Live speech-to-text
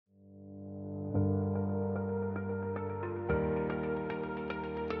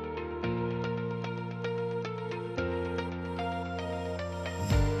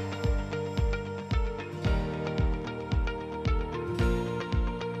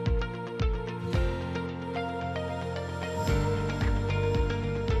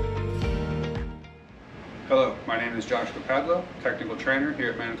name is Josh Klepadlo, technical trainer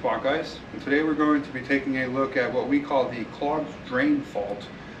here at ManitowocIce, and today we're going to be taking a look at what we call the clogged drain fault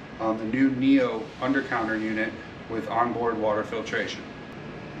on the new NEO Undercounter unit with onboard water filtration.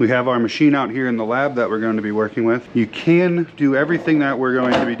 We have our machine out here in the lab that we're going to be working with. You can do everything that we're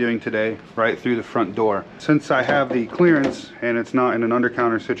going to be doing today right through the front door. Since I have the clearance and it's not in an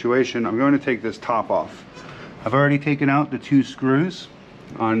undercounter situation, I'm going to take this top off. I've already taken out the 2 screws,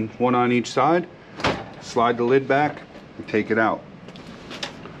 one on each side. Slide the lid back and take it out.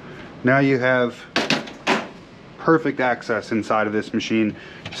 Now you have perfect access inside of this machine.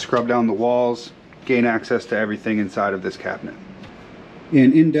 Scrub down the walls, gain access to everything inside of this cabinet.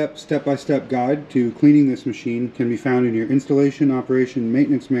 An in-depth step-by-step guide to cleaning this machine can be found in your installation, operation,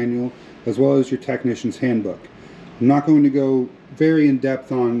 maintenance manual, as well as your technician's handbook. I'm not going to go very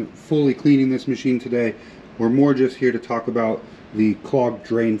in-depth on fully cleaning this machine today. We're more just here to talk about the clogged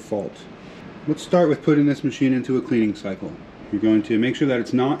drain fault. Let's start with putting this machine into a cleaning cycle. You're going to make sure that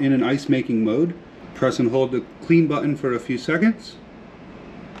it's not in an ice making mode. Press and hold the clean button for a few seconds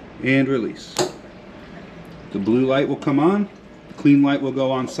and release. The blue light will come on, the clean light will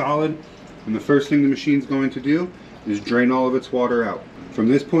go on solid, and the first thing the machine's going to do is drain all of its water out. From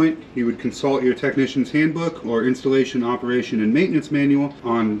this point, you would consult your technician's handbook or installation, operation, and maintenance manual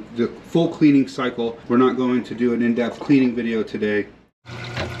on the full cleaning cycle. We're not going to do an in-depth cleaning video today.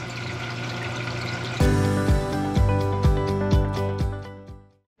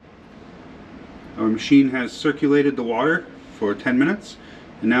 Our machine has circulated the water for 10 minutes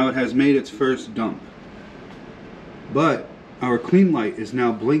and now it has made its first dump. But our clean light is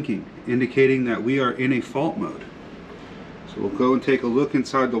now blinking, indicating that we are in a fault mode. So we'll go and take a look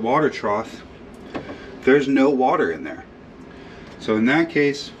inside the water trough. There's no water in there. So in that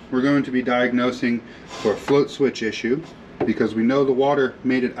case, we're going to be diagnosing for a float switch issue, because we know the water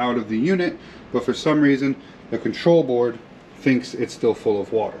made it out of the unit, but for some reason the control board thinks it's still full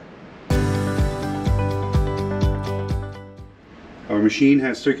of water. Our machine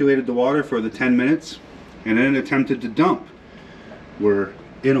has circulated the water for the 10 minutes and then attempted to dump. We're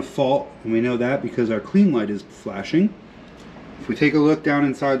in a fault, and we know that because our clean light is flashing. If we take a look down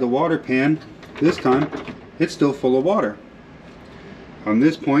inside the water pan, this time it's still full of water. On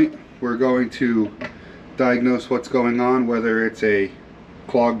this point, we're going to diagnose what's going on, whether it's a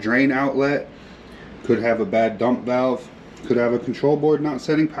clogged drain outlet, could have a bad dump valve, could have a control board not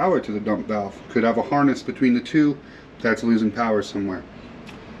setting power to the dump valve, could have a harness between the two that's losing power somewhere.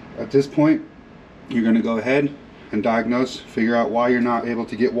 At this point, you're going to go ahead and diagnose, figure out why you're not able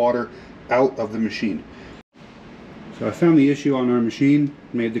to get water out of the machine. So I found the issue on our machine,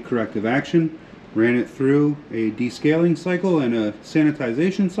 made the corrective action, ran it through a descaling cycle and a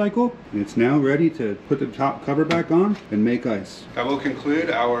sanitization cycle, and it's now ready to put the top cover back on and make ice. That will conclude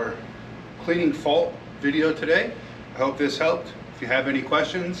our cleaning fault video today. I hope this helped. If you have any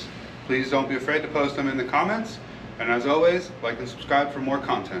questions, please don't be afraid to post them in the comments. And as always, like and subscribe for more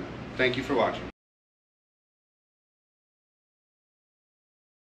content. Thank you for watching.